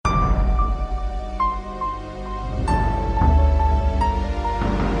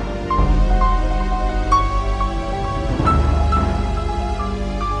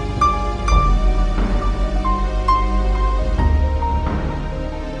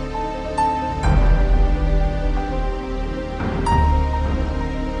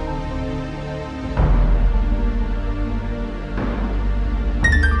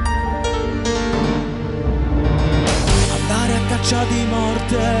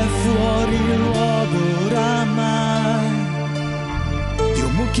fuori luogo oramai di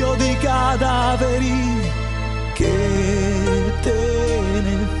un mucchio di cadaveri. Che te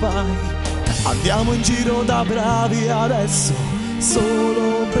ne fai? Andiamo in giro da bravi adesso,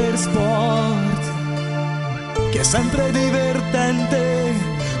 solo per sport, che è sempre divertente,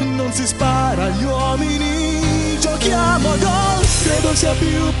 non si spara agli uomini. Giochiamo a gol, credo sia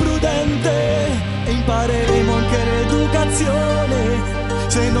più prudente, e impareremo anche l'educazione.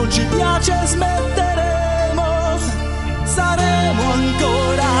 Se non ci piace smetteremo, saremo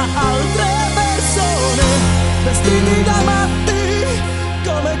ancora altre persone, vestiti da matti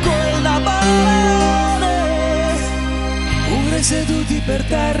come quel Napoleone, pure seduti per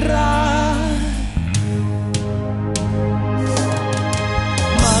terra.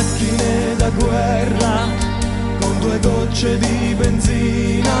 Macchine da guerra con 2 gocce di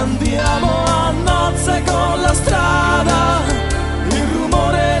benzina, andiamo a nozze con la strada, il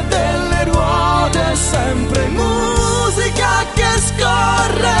rumore delle ruote, sempre musica che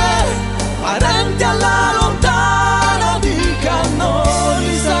scorre, parenti alla lontana di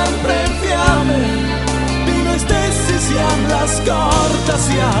cannoni sempre in fiamme, di noi stessi siamo la scorta,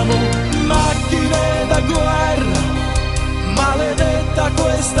 siamo macchine da guerra, maledetta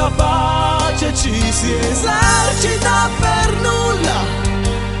questa pace, ci si esercita per nulla,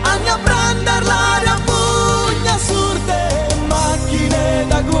 anni a prender l'aria a pugni assurde. Macchine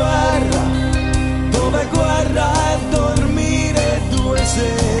da guerra, dove guerra è dormire 2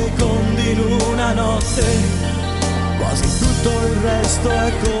 secondi in una notte, quasi tutto il resto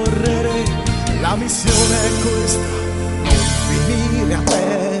è correre, la missione è questa, non finire a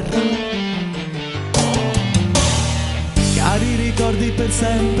terra. Cari ricordi per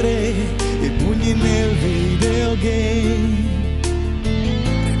sempre, i pugni nel videogame,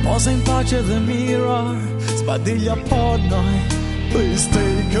 riposa in pace the mirror, sbadiglia porno, please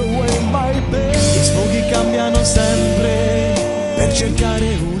take away my pain. Gli sfoghi cambiano sempre per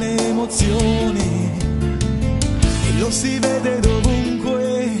cercare un'emozione, e lo si vede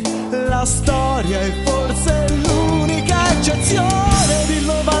dovunque, la storia è forse l'unica eccezione, il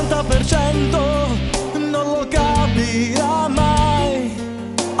 90% non lo capirà mai,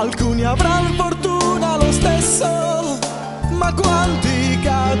 alcuni avranno fortuna lo stesso, ma quanti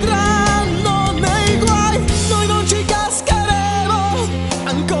cadranno nei guai? Noi non ci cascheremo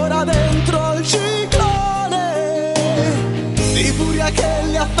ancora dentro al ciclone di furia che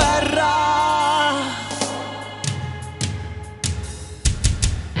li afferra.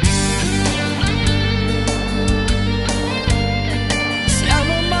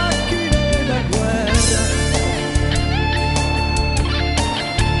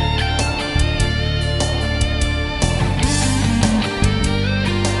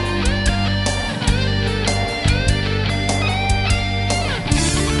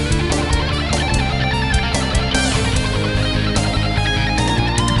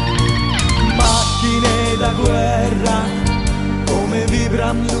 Guerra, come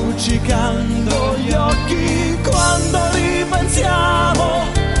vibram luccicando gli occhi quando ripensiamo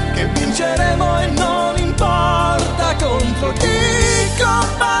che vinceremo e non importa contro chi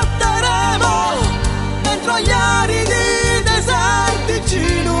combatteremo, dentro agli aridi deserti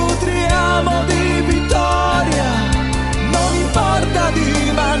ci nutriamo di vittoria, non importa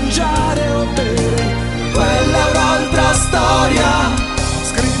di mangiare o bere, quella è un'altra storia.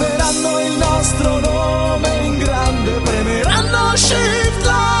 Scriveranno il nostro nome in grande, premeranno shift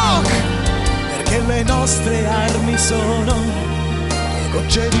lock, perché le nostre armi sono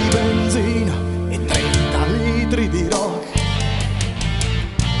gocce di benzina